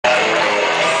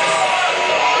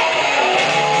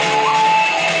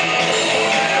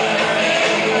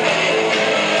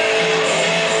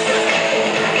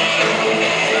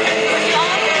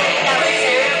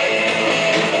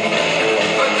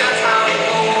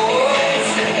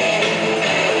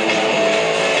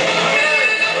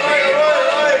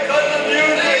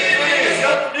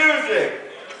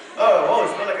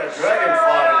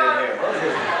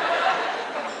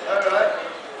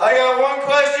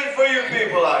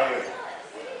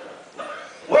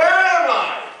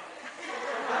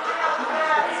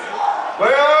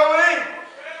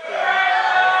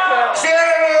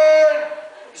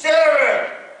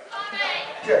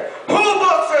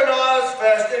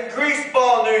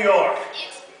New York?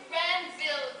 It's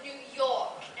Granville, New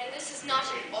York, and this is not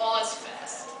an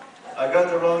Ozfest. I got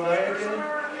the wrong night again?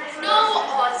 No,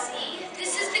 Ozzy.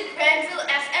 This is the Granville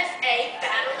FFA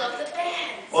Battle of the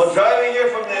Bands. Well, driving here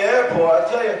from the airport, I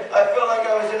tell you, I felt like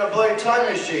I was in a blade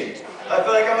time machine. I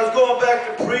felt like I was going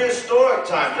back to prehistoric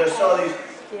times. I saw these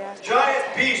giant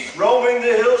beasts roaming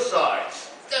the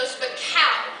hillsides. Those were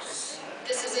cows.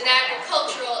 This is an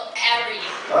agricultural area.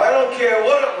 I don't care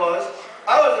what it was.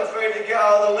 I was afraid to get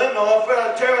out of the limo. Afraid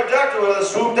a pterodactyl would have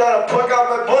swooped down and plucked out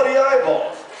my bloody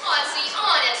eyeballs. Ozzy,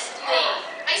 honestly,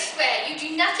 I swear you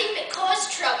do nothing but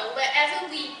cause trouble wherever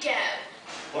we go.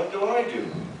 What do I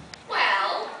do?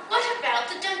 Well, what about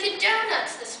the Dunkin'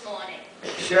 Donuts this morning?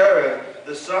 Sharon,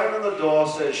 the sign on the door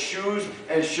says shoes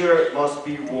and shirt must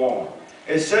be worn.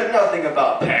 It said nothing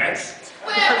about pants.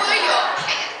 Where were your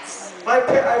pants?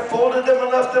 I folded them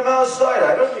and left them outside.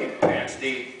 I don't need pants to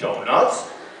eat donuts.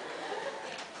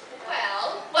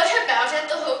 Well, what about at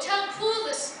the hotel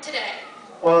pool today?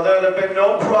 Well, there'd have been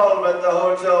no problem at the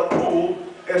hotel pool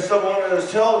if someone had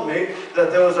told me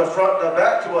that there was a front and a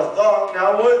back to a thong,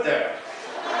 now would there?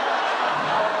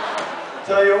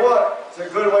 Tell you what, it's a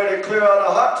good way to clear out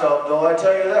a hot tub, though, I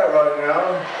tell you that right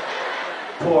now.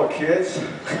 Poor kids.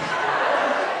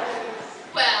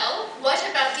 Well, what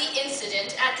about the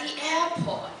incident at the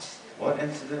airport? What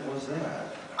incident was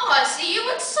that? Ozzy,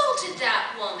 you insulted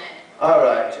that woman. All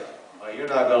right. Well, you're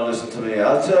not going to listen to me.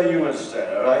 I'll tell you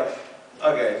instead, all right?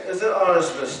 Okay, it's an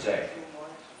honest mistake.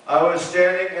 I was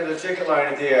standing in the ticket line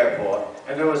at the airport,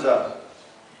 and there was a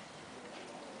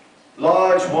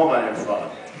large woman in front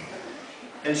of me.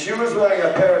 And she was wearing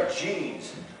a pair of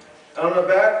jeans. And on the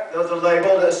back, there was a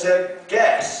label that said,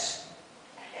 guests.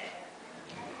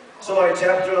 So I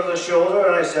tapped her on the shoulder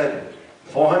and I said,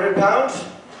 400 pounds?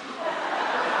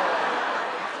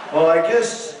 Well, I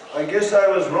guess I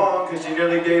was wrong because she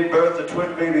nearly gave birth to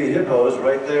twin baby hippos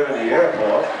right there in the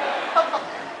airport.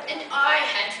 And I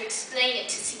had to explain it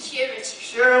to security.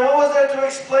 Sharon, what was there to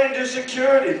explain to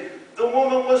security? The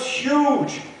woman was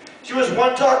huge. She was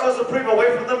one Taco Supreme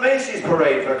away from the Macy's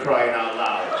parade, for crying out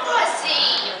loud.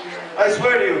 Ozzy! I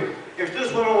swear to you, if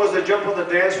this woman was to jump on the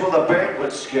dance floor, the band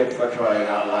would skip, for crying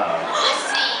out loud.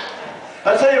 Ozzy!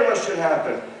 I'll tell you what should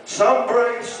happen. Some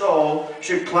brave soul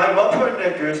should climb up her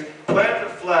knickers, plant a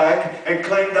flag, and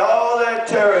claim all that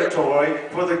territory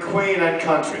for the Queen and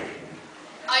country.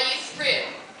 Are you through?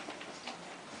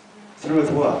 Through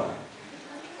with what?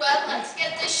 Well, let's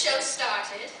get this show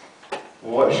started.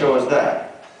 What show is that?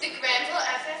 The Granville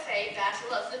FFA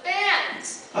Battle of the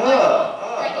Bands.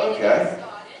 Oh, Ready to okay. get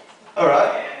started? All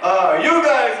right. Are you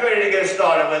guys ready to get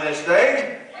started with this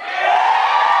thing?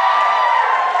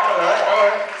 All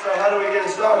right. So how do we get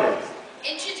started?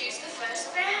 Introduce the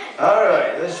first band. All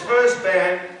right. This first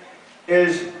band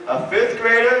is a 5th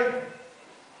grader,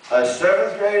 a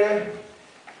 7th grader,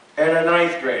 and a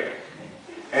 9th grader.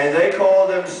 And they call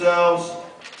themselves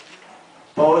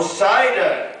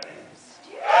Poseidon.